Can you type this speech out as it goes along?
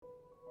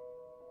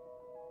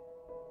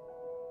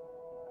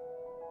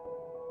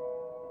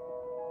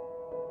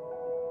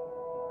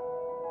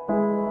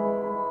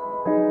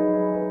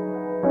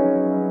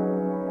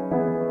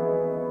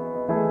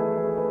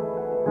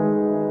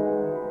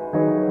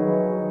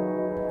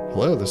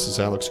Hello, this is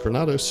Alex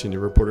Granados, Senior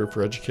Reporter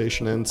for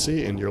Education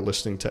NC, and you're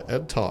listening to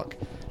EdTalk.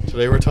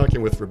 Today we're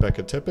talking with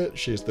Rebecca Tippett.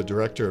 She's the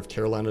Director of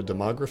Carolina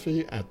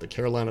Demography at the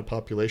Carolina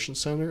Population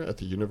Center at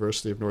the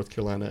University of North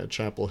Carolina at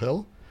Chapel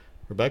Hill.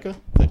 Rebecca,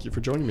 thank you for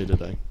joining me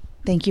today.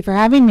 Thank you for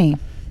having me.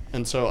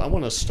 And so I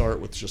want to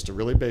start with just a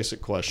really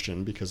basic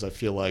question, because I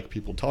feel like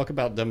people talk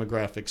about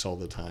demographics all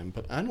the time,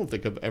 but I don't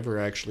think I've ever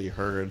actually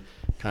heard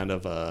kind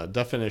of a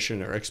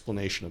definition or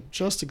explanation of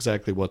just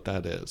exactly what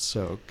that is.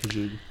 So could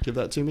you give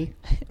that to me?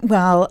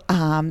 Well,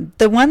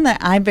 the one that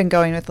I've been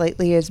going with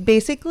lately is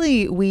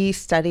basically we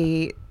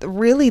study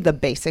really the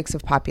basics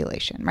of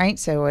population, right?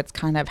 So it's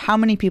kind of how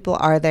many people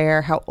are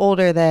there, how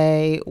old are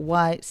they,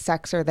 what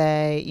sex are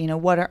they,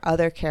 what are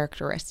other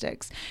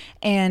characteristics?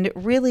 And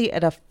really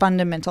at a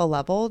fundamental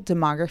level,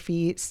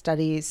 demography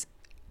studies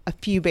a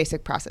few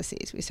basic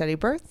processes. We study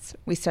births,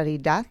 we study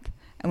death,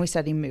 and we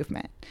study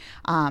movement,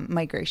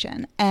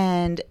 migration.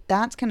 And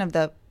that's kind of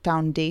the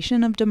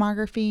foundation of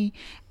demography,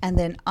 and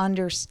then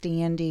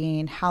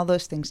understanding how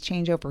those things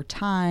change over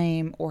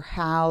time, or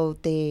how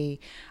the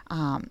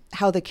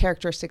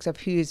characteristics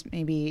of who's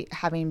maybe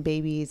having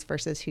babies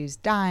versus who's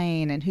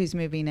dying and who's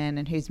moving in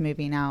and who's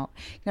moving out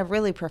can have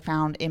really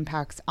profound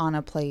impacts on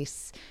a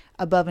place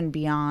above and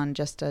beyond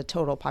just a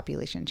total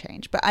population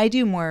change. But I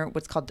do more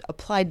what's called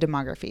applied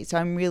demography. So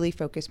I'm really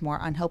focused more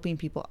on helping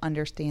people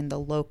understand the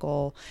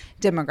local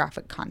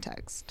demographic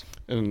context.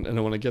 And I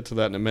want to get to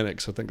that in a minute,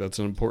 because I think that's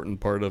an important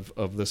part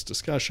of this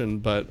discussion.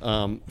 But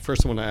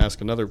first I want to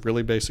ask another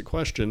really basic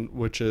question,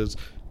 which is,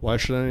 why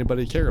should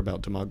anybody care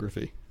about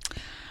demography?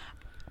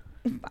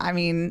 I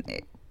mean,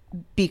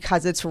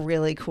 because it's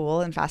really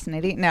cool and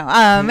fascinating.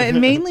 No,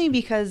 mainly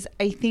because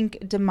I think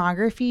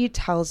demography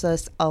tells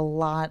us a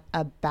lot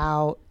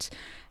about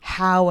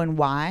how and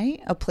why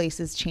a place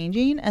is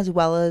changing, as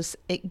well as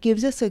it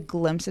gives us a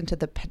glimpse into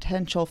the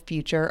potential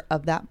future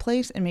of that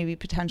place and maybe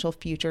potential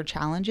future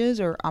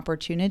challenges or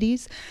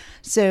opportunities.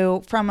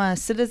 So from a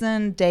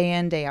citizen day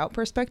in, day out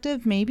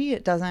perspective, maybe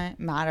it doesn't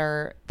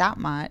matter that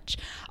much.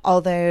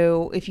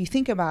 Although if you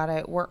think about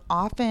it, we're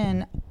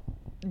often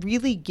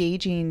really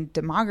gauging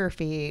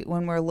demography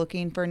when we're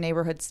looking for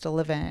neighborhoods to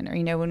live in,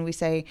 or when we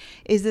say,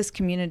 is this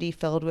community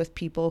filled with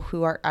people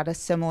who are at a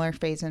similar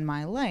phase in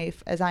my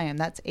life as I am?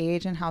 That's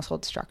age and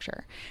household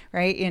structure,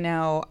 right?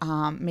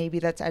 Maybe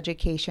that's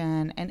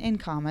education and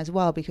income as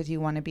well, because you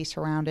want to be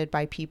surrounded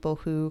by people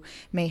who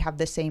may have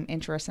the same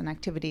interests and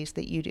activities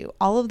that you do.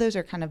 All of those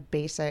are kind of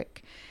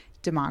basic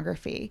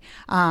demography.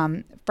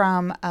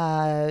 From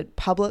a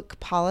public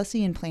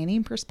policy and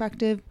planning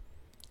perspective,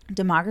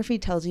 demography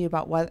tells you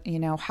about what,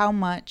 how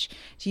much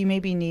do you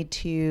maybe need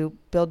to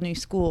build new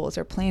schools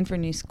or plan for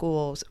new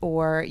schools,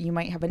 or you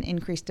might have an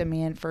increased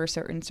demand for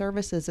certain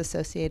services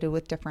associated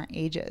with different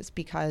ages,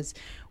 because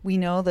we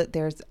know that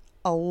there's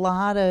a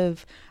lot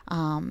of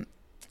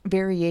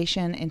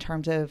variation in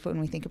terms of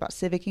when we think about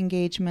civic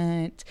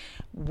engagement,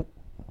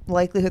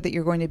 likelihood that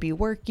you're going to be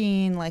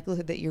working,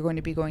 likelihood that you're going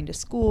to be going to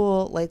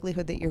school,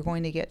 likelihood that you're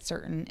going to get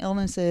certain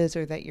illnesses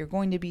or that you're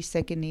going to be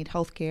sick and need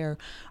health care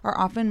are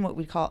often what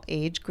we call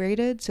age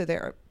graded. So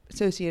they're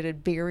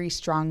associated very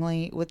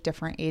strongly with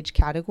different age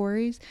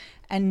categories.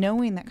 And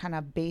knowing that kind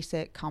of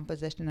basic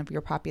composition of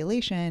your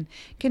population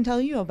can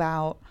tell you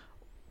about,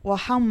 well,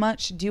 how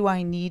much do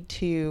I need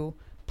to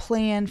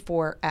plan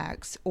for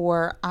X,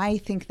 or I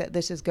think that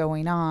this is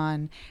going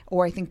on,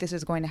 or I think this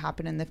is going to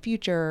happen in the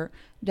future.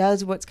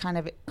 Does what's kind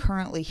of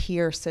currently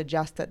here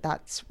suggest that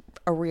that's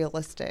a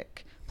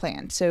realistic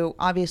plan? So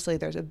obviously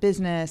there's a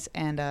business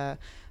and a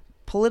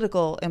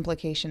political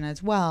implication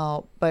as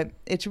well, but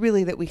it's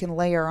really that we can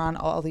layer on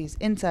all these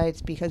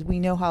insights because we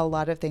know how a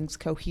lot of things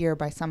cohere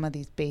by some of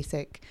these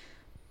basic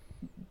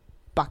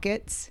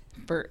buckets,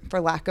 for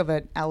lack of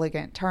an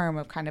elegant term,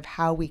 of kind of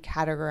how we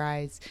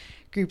categorize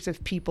groups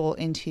of people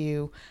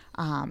into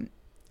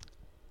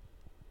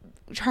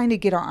trying to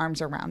get our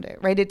arms around it,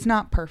 right? It's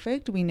not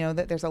perfect. We know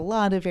that there's a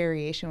lot of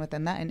variation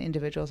within that, and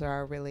individuals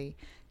are really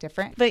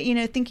different. But,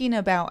 thinking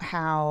about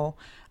how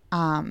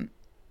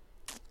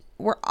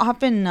we're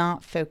often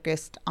not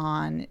focused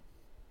on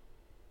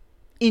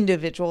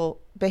individual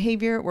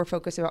behavior. We're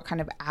focused about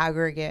kind of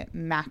aggregate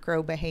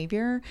macro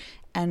behavior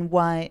and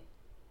what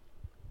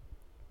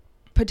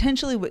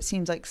potentially what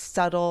seems like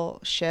subtle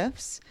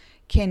shifts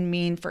can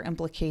mean for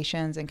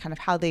implications and kind of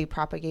how they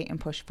propagate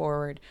and push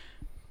forward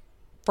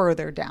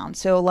further down.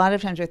 So a lot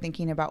of times we're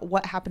thinking about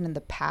what happened in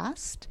the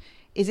past.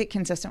 Is it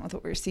consistent with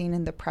what we're seeing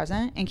in the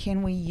present? And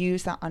can we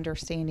use that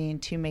understanding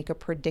to make a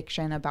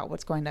prediction about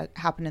what's going to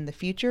happen in the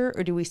future?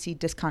 Or do we see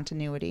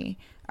discontinuity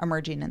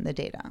emerging in the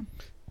data?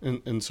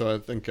 And so I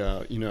think,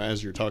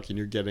 as you're talking,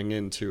 you're getting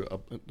into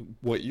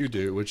what you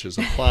do, which is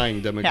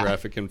applying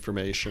demographic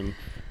information,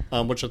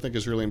 which I think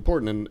is really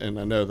important. And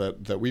I know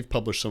that we've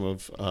published some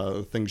of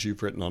the things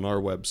you've written on our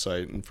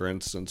website. And for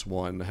instance,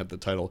 one had the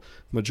title,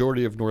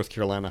 Majority of North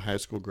Carolina High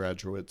School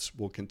Graduates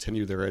Will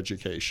Continue Their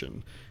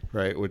Education,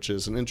 right? Which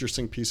is an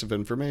interesting piece of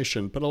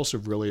information, but also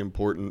really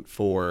important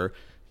for,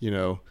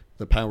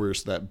 the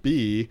powers that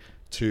be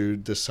to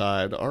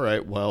decide, all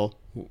right, well,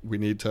 we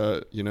need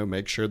to,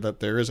 make sure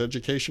that there is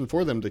education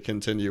for them to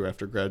continue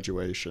after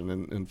graduation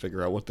and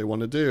figure out what they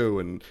want to do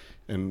and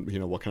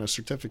what kind of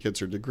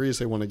certificates or degrees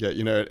they want to get.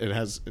 It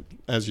has,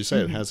 as you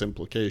say, it has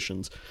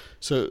implications.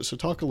 So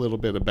talk a little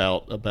bit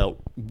about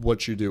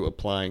what you do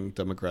applying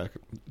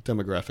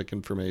demographic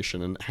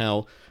information and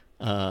how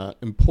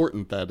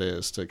important that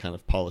is to kind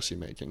of policy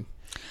making.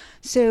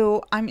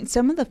 So,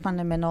 some of the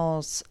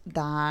fundamentals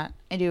that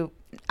I do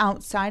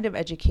outside of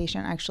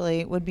education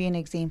actually would be an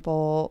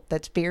example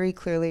that's very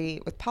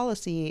clearly with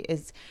policy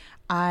is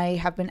I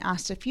have been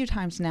asked a few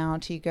times now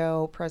to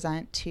go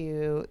present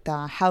to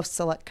the House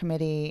Select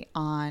Committee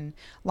on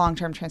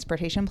Long-Term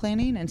Transportation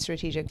Planning and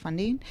Strategic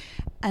Funding.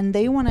 And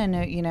they want to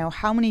know,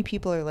 how many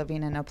people are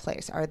living in a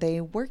place? Are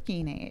they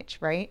working age,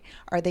 right?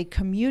 Are they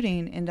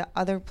commuting into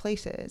other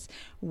places?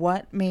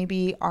 What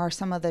maybe are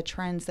some of the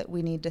trends that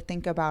we need to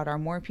think about? Are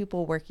more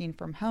people working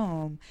from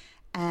home?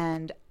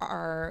 And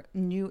are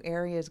new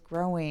areas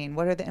growing?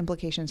 What are the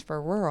implications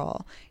for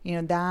rural?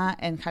 That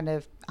and kind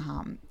of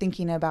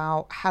thinking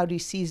about how do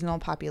seasonal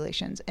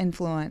populations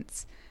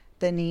influence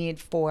the need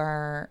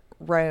for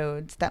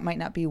roads that might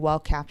not be well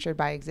captured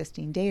by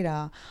existing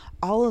data.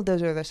 All of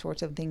those are the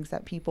sorts of things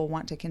that people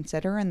want to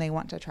consider, and they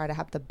want to try to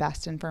have the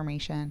best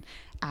information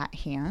at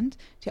hand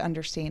to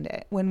understand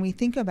it. When we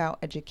think about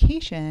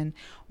education,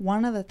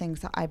 one of the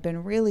things that I've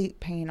been really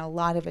paying a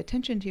lot of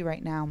attention to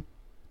right now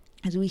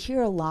as we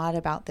hear a lot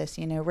about this,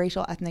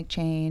 racial ethnic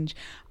change.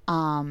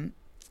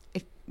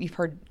 If you've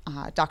heard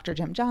Dr.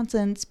 Jim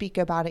Johnson speak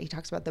about it, he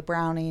talks about the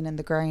browning and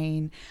the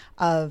graying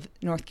of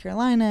North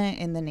Carolina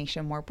and the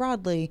nation more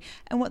broadly.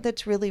 And what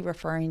that's really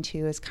referring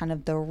to is kind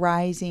of the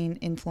rising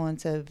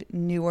influence of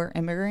newer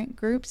immigrant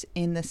groups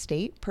in the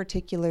state,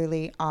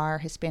 particularly our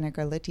Hispanic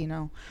or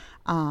Latino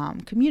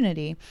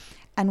community.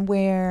 And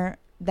where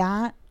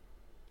that,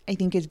 I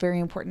think, is very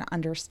important to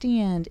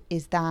understand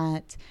is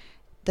that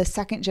the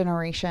second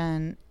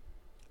generation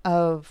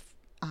of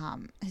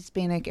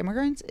Hispanic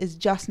immigrants is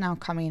just now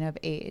coming of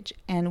age.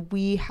 And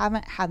we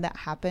haven't had that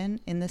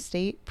happen in the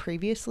state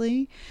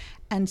previously.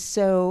 And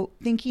so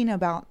thinking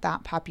about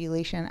that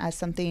population as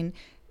something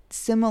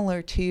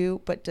similar to,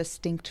 but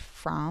distinct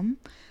from,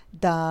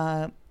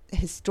 the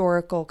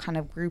historical kind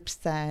of groups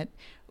that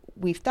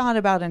we've thought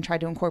about and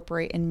tried to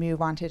incorporate and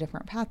move on to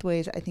different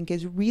pathways, I think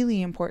is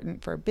really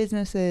important for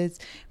businesses,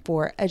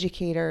 for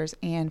educators,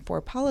 and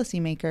for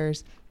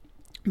policymakers.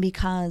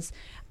 Because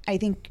I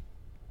think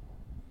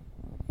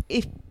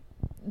if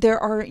there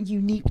are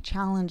unique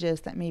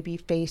challenges that may be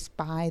faced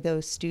by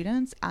those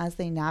students as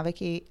they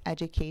navigate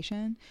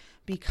education,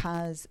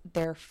 because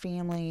their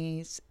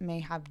families may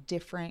have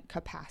different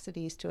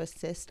capacities to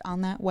assist on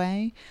that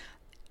way,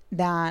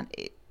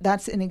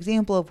 that's an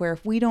example of where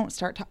if we don't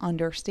start to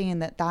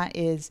understand that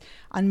is,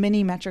 on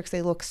many metrics,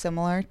 they look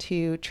similar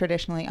to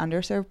traditionally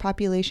underserved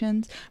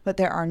populations, but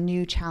there are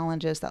new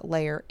challenges that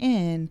layer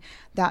in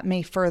that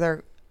may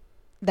further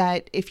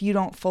that if you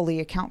don't fully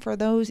account for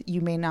those,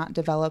 you may not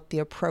develop the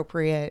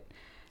appropriate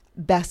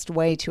best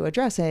way to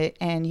address it.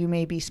 And you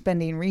may be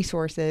spending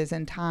resources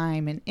and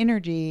time and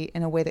energy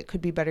in a way that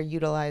could be better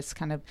utilized,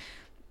 kind of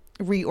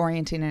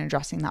reorienting and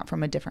addressing that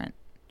from a different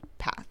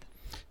path.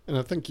 And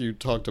I think you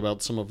talked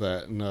about some of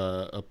that in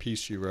a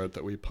piece you wrote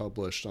that we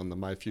published on the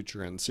My Future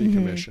NC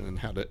Commission and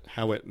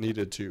how it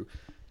needed to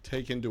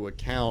take into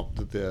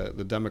account the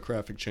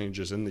demographic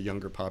changes in the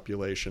younger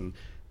population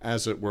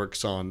as it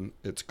works on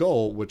its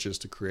goal, which is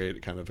to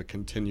create kind of a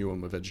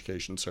continuum of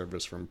education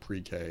service from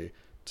pre-K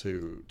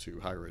to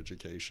higher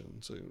education.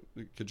 So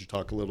could you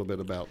talk a little bit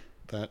about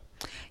that?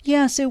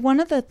 Yeah, so one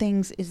of the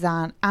things is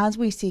that as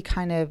we see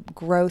kind of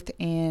growth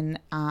in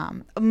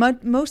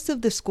most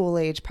of the school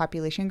age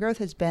population growth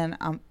has been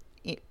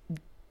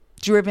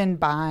driven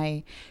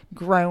by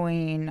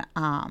growing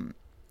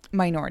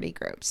minority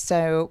groups.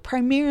 So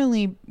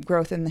primarily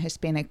growth in the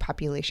Hispanic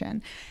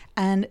population.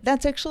 And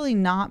that's actually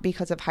not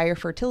because of higher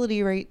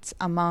fertility rates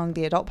among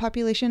the adult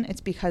population.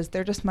 It's because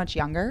they're just much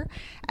younger,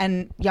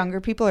 and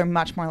younger people are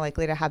much more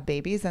likely to have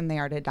babies than they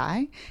are to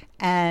die.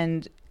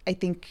 And I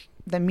think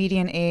the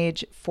median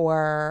age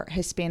for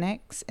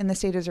Hispanics in the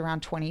state is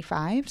around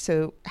 25.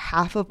 So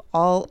half of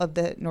all of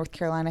the North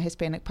Carolina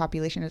Hispanic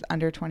population is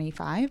under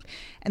 25.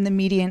 And the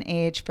median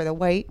age for the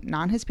white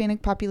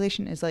non-Hispanic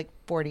population is like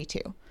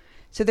 42.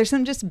 So there's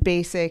some just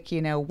basic,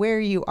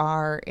 where you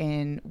are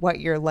in what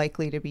you're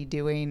likely to be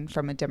doing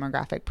from a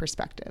demographic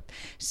perspective.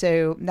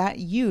 So that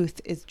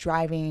youth is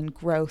driving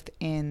growth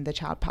in the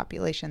child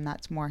population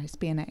that's more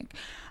Hispanic.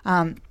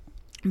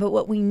 But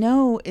what we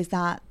know is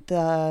that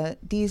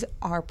these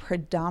are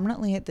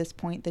predominantly at this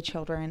point the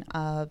children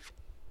of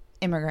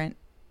immigrant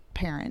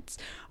parents.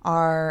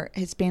 Our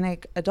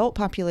Hispanic adult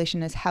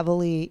population is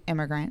heavily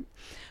immigrant.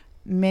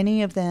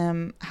 Many of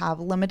them have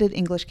limited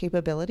English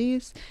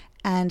capabilities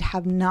and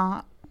have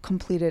not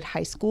completed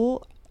high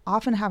school,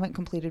 often haven't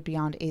completed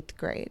beyond 8th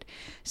grade.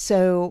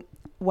 So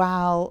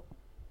while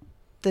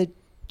the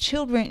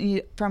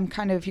children from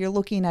kind of, you're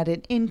looking at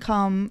an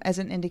income as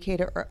an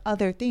indicator or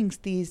other things,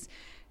 the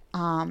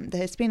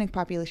Hispanic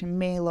population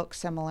may look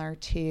similar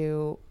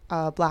to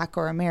Black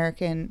or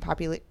American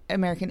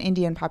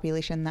Indian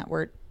population that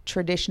we're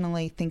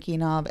traditionally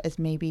thinking of as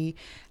maybe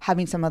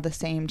having some of the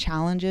same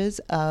challenges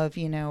of,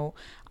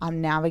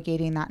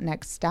 navigating that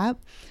next step.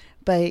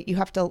 But you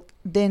have to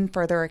then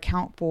further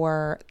account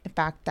for the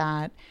fact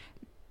that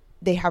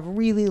they have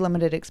really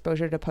limited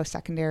exposure to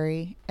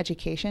post-secondary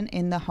education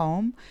in the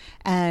home.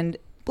 And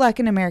Black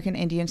and American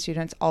Indian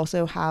students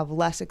also have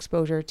less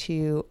exposure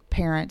to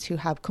parents who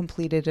have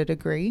completed a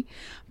degree,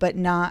 but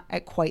not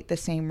at quite the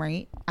same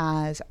rate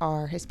as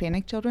our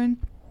Hispanic children.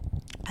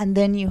 And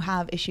then you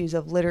have issues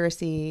of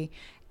literacy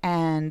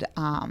and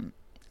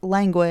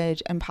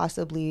language and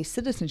possibly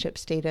citizenship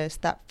status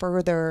that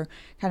further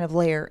kind of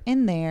layer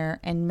in there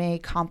and may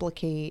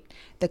complicate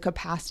the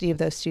capacity of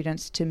those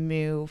students to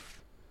move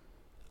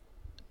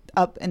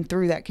up and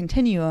through that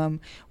continuum,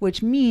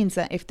 which means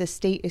that if the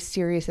state is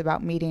serious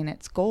about meeting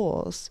its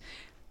goals,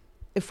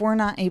 if we're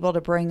not able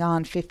to bring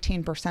on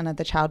 15% of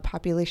the child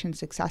population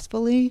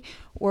successfully,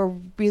 we're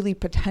really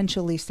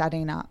potentially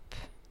setting up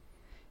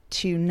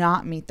to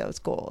not meet those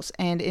goals.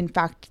 And in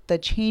fact, the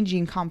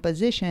changing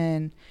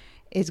composition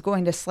is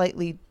going to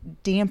slightly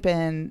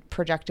dampen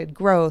projected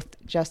growth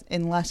just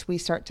unless we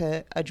start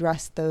to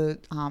address the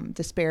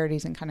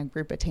disparities in kind of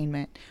group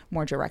attainment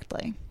more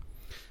directly.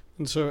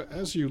 And so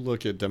as you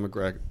look at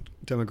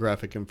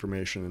demographic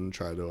information and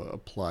try to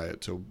apply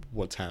it to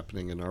what's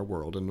happening in our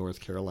world in North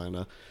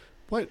Carolina,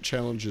 what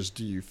challenges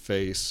do you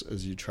face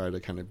as you try to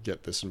kind of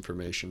get this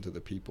information to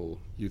the people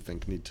you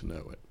think need to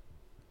know it?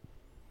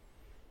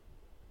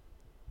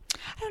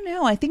 I don't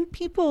know. I think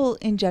people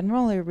in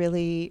general are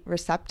really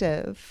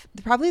receptive.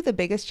 Probably the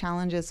biggest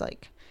challenge is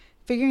like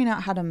figuring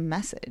out how to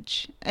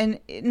message, and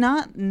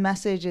not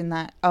message in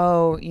that,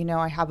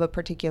 I have a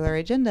particular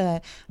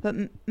agenda, but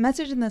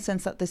message in the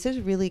sense that this is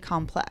really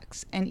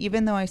complex. And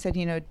even though I said,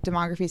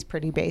 demography is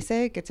pretty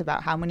basic, it's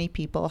about how many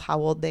people, how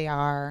old they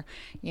are,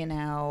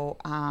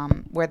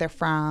 where they're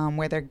from,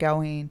 where they're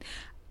going.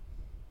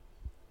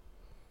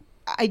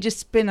 I just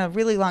spent a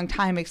really long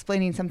time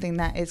explaining something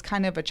that is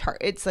kind of a chart.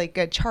 It's like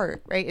a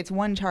chart, right? It's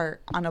one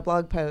chart on a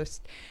blog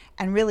post,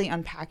 and really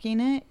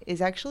unpacking it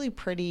is actually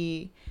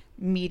pretty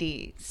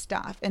meaty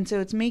stuff. And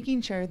so it's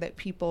making sure that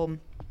people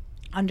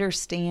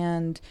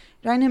understand,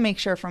 trying to make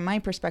sure from my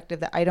perspective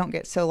that I don't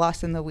get so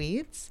lost in the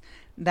weeds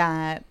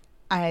that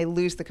I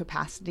lose the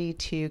capacity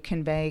to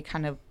convey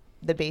kind of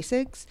the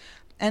basics.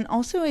 And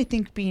also I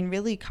think being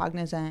really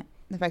cognizant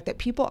of the fact that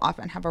people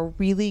often have a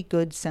really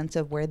good sense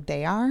of where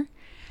they are.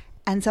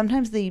 And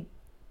sometimes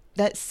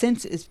that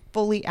sense is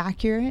fully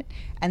accurate,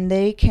 and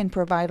they can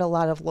provide a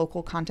lot of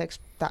local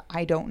context that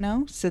I don't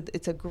know. So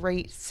it's a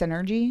great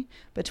synergy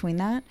between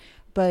that.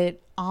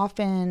 But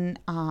often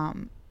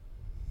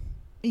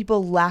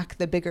people lack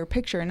the bigger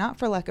picture, not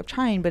for lack of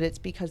trying, but it's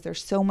because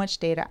there's so much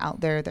data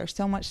out there. There's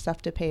so much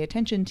stuff to pay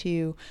attention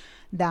to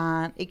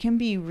that it can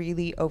be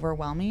really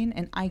overwhelming.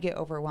 And I get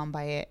overwhelmed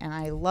by it, and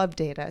I love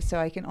data. So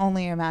I can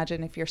only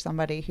imagine if you're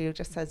somebody who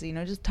just says,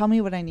 just tell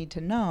me what I need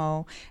to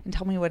know and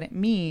tell me what it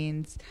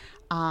means.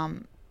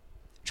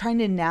 Trying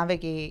to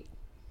navigate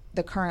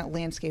the current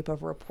landscape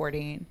of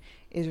reporting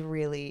is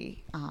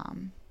really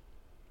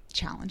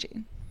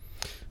challenging.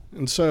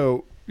 And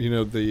so,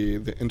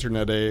 the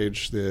internet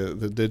age,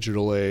 the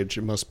digital age,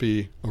 it must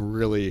be a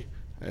really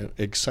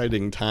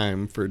exciting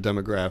time for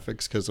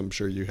demographics, because I'm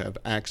sure you have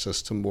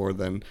access to more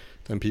than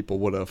people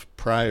would have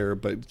prior.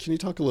 But can you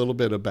talk a little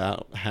bit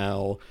about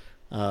how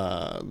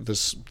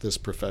this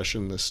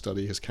profession, this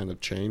study has kind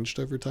of changed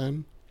over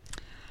time?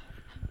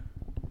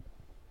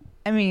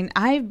 I mean,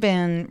 I've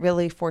been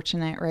really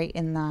fortunate, right,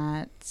 in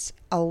that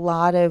a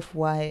lot of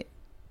what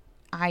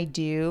I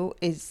do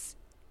is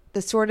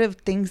the sort of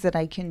things that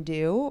I can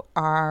do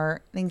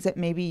are things that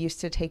maybe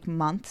used to take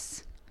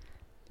months,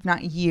 if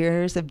not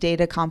years, of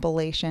data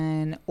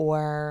compilation,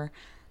 or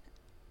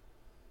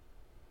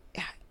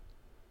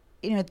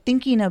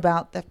thinking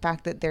about the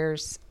fact that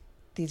there's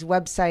these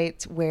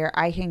websites where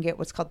I can get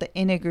what's called the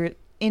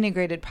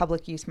Integrated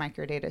Public Use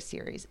Microdata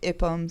Series,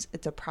 IPUMS.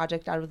 It's a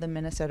project out of the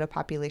Minnesota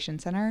Population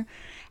Center,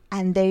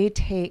 and they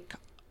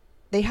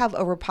have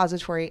a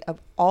repository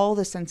of all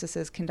the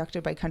censuses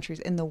conducted by countries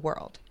in the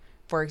world,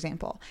 for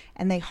example,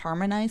 and they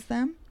harmonize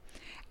them,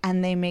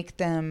 and they make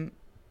them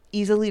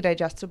easily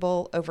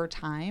digestible over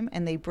time,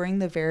 and they bring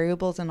the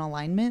variables in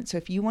alignment. So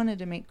if you wanted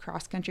to make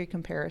cross-country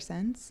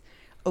comparisons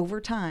over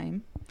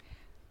time,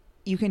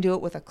 you can do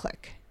it with a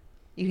click.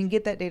 You can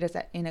get that data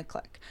set in a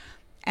click.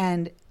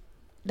 And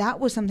that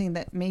was something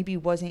that maybe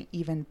wasn't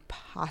even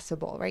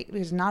possible, right?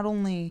 Because not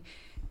only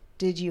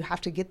did you have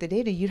to get the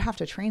data, you'd have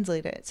to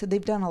translate it. So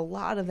they've done a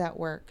lot of that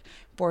work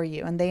for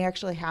you. And they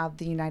actually have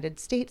the United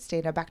States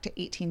data back to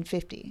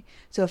 1850.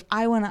 So if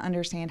I want to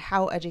understand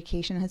how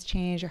education has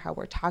changed, or how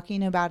we're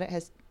talking about it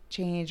has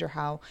changed, or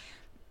how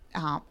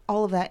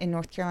all of that in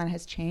North Carolina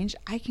has changed,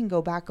 I can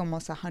go back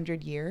almost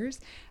 100 years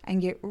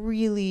and get a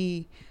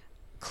really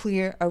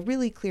clear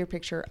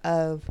picture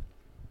of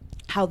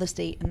how the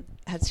state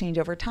has changed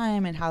over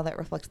time, and how that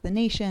reflects the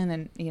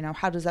nation, and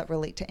how does that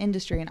relate to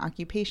industry and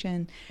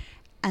occupation.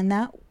 And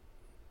that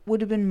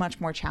would have been much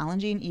more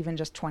challenging even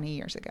just 20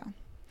 years ago.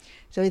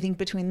 So I think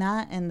between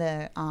that and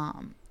the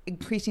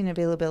increasing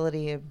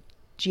availability of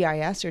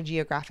GIS, or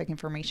Geographic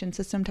Information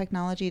System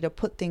technology, to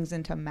put things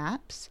into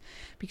maps,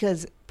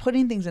 because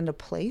putting things into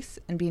place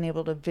and being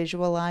able to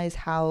visualize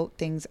how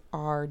things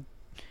are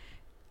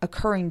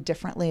occurring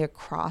differently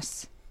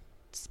across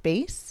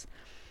space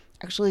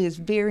actually is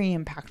very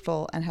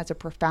impactful and has a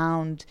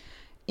profound,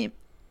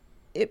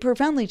 it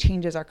profoundly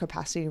changes our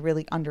capacity to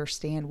really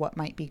understand what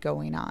might be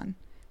going on.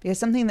 Because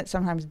something that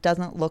sometimes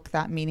doesn't look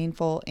that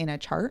meaningful in a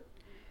chart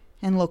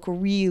and look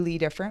really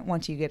different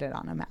once you get it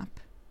on a map.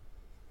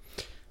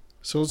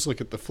 So let's look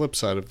at the flip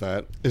side of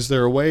that. Is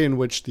there a way in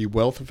which the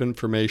wealth of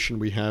information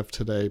we have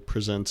today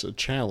presents a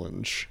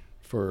challenge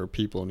for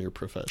people in your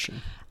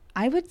profession?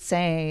 I would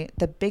say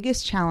the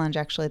biggest challenge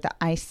actually that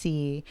I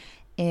see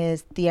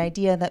is the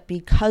idea that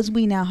because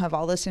we now have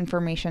all this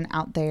information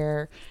out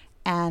there,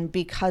 and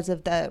because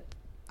of I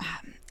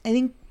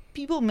think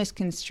people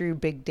misconstrue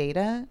big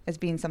data as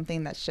being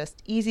something that's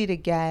just easy to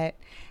get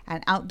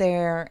and out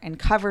there and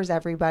covers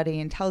everybody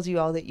and tells you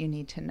all that you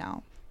need to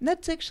know. And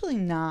that's actually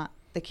not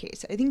the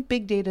case. I think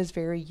big data is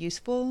very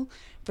useful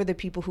for the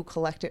people who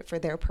collect it for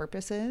their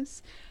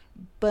purposes.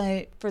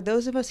 But for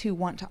those of us who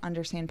want to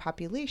understand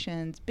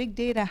populations, big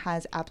data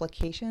has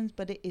applications,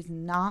 but it is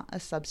not a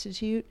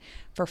substitute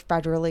for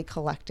federally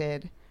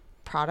collected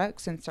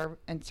products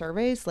and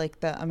surveys like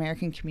the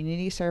American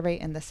Community Survey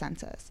and the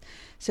census.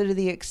 So to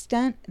the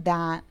extent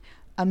that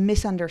a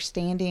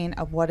misunderstanding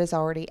of what is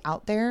already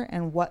out there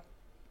and what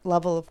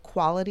level of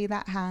quality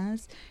that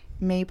has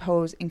may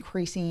pose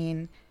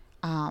increasing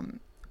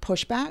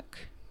pushback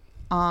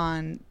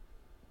on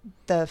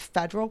the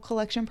federal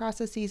collection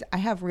processes, I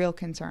have real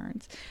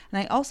concerns.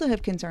 And I also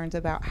have concerns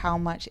about how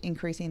much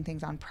increasing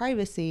things on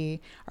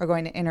privacy are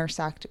going to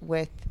intersect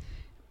with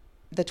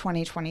the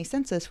 2020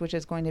 census, which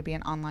is going to be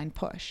an online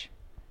push.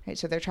 Right?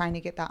 So they're trying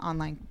to get that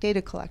online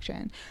data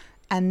collection.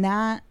 And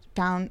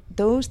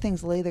those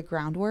things lay the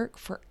groundwork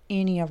for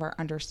any of our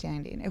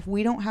understanding. If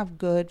we don't have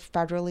good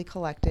federally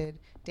collected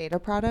data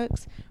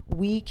products,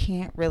 we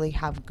can't really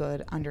have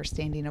good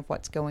understanding of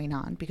what's going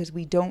on because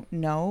we don't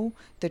know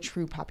the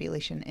true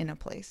population in a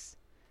place.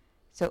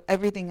 So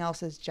everything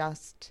else is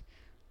just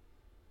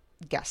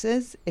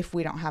guesses if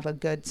we don't have a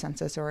good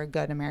census or a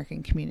good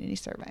American Community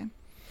Survey.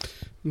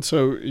 And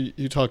so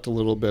you talked a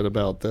little bit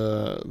about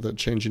the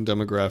changing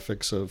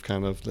demographics of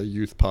kind of the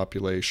youth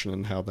population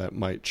and how that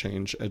might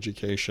change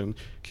education.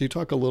 Can you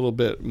talk a little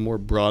bit more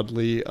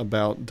broadly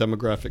about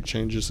demographic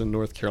changes in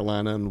North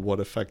Carolina and what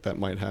effect that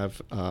might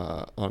have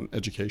on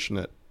education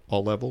at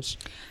all levels?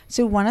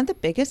 So one of the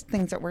biggest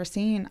things that we're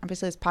seeing,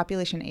 obviously, is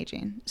population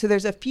aging. So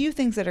there's a few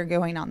things that are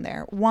going on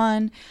there.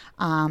 One,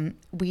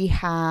 we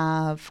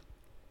have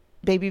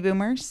baby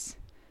boomers.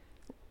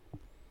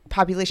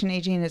 Population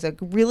aging is a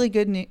really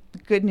good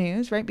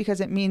news, right?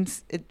 Because it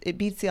means it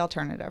beats the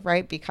alternative,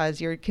 right?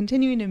 Because you're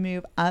continuing to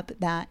move up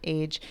that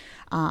age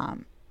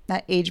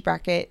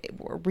bracket.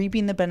 We're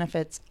reaping the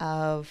benefits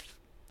of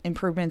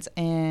improvements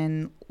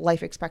in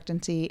life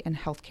expectancy and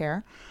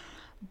healthcare.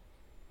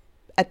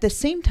 At the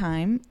same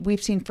time,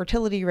 we've seen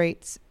fertility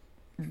rates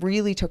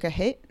really took a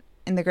hit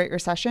in the Great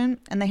Recession,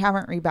 and they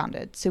haven't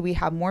rebounded. So we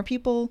have more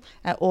people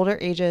at older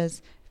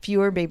ages,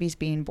 fewer babies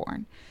being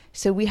born.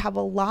 So we have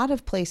a lot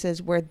of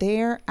places where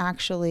they're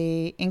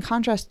actually, in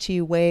contrast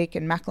to Wake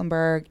and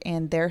Mecklenburg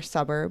and their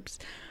suburbs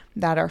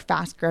that are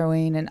fast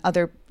growing, and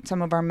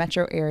some of our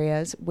metro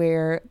areas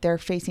where they're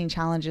facing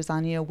challenges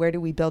on, where do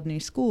we build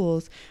new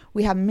schools?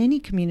 We have many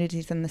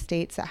communities in the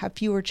states that have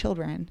fewer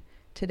children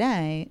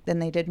today than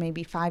they did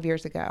maybe 5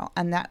 years ago.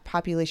 And that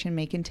population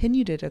may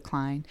continue to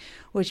decline,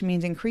 which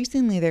means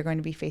increasingly they're going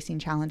to be facing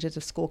challenges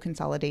of school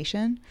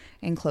consolidation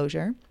and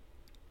closure.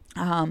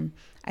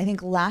 I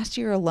think last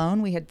year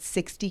alone, we had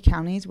 60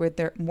 counties where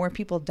more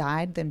people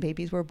died than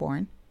babies were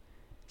born.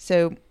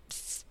 So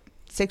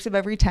 6 of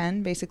every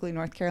 10, basically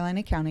North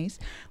Carolina counties,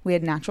 we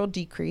had natural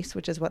decrease,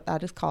 which is what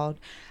that is called.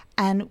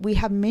 And we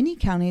have many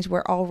counties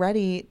where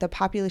already the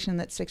population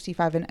that's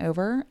 65 and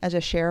over as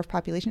a share of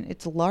population,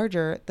 it's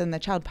larger than the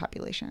child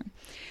population.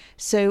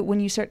 So when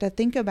you start to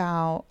think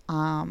about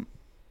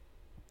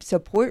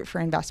support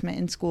for investment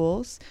in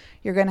schools,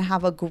 you're going to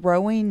have a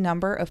growing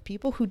number of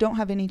people who don't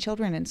have any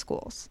children in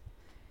schools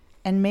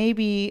and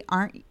maybe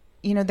aren't,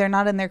 they're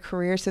not in their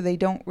career, so they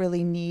don't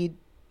really need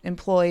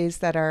employees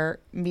that are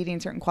meeting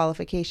certain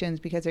qualifications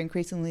because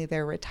increasingly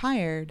they're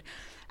retired.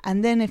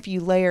 And then if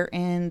you layer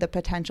in the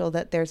potential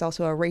that there's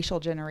also a racial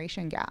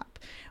generation gap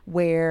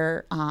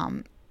where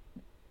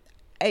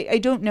I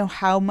don't know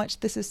how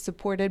much this is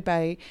supported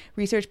by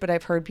research, but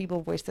I've heard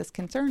people voice this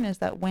concern, is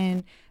that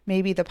when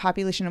maybe the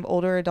population of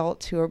older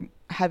adults who are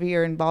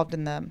heavier involved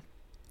in the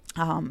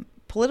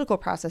political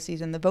processes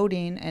and the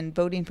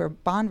voting for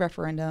bond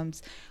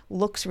referendums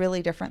looks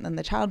really different than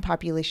the child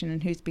population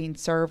and who's being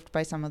served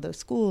by some of those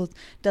schools,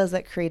 does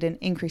that create an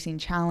increasing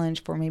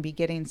challenge for maybe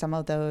getting some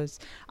of those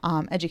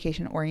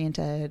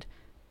education-oriented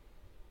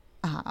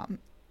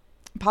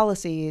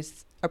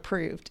policies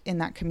approved in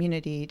that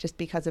community just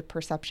because of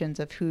perceptions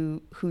of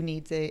who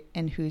needs it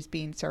and who's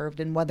being served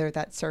and whether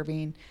that's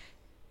serving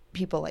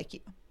people like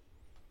you.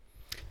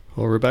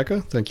 Well,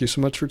 Rebecca, thank you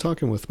so much for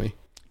talking with me.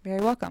 Very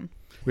welcome.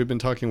 We've been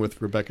talking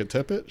with Rebecca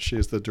Tippett. She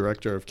is the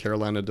Director of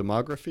Carolina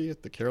Demography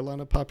at the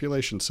Carolina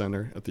Population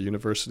Center at the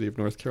University of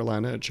North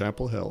Carolina at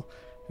Chapel Hill.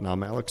 And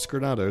I'm Alex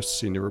Granados,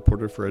 Senior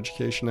Reporter for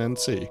Education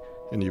NC,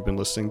 and you've been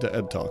listening to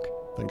EdTalk.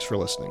 Thanks for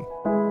listening.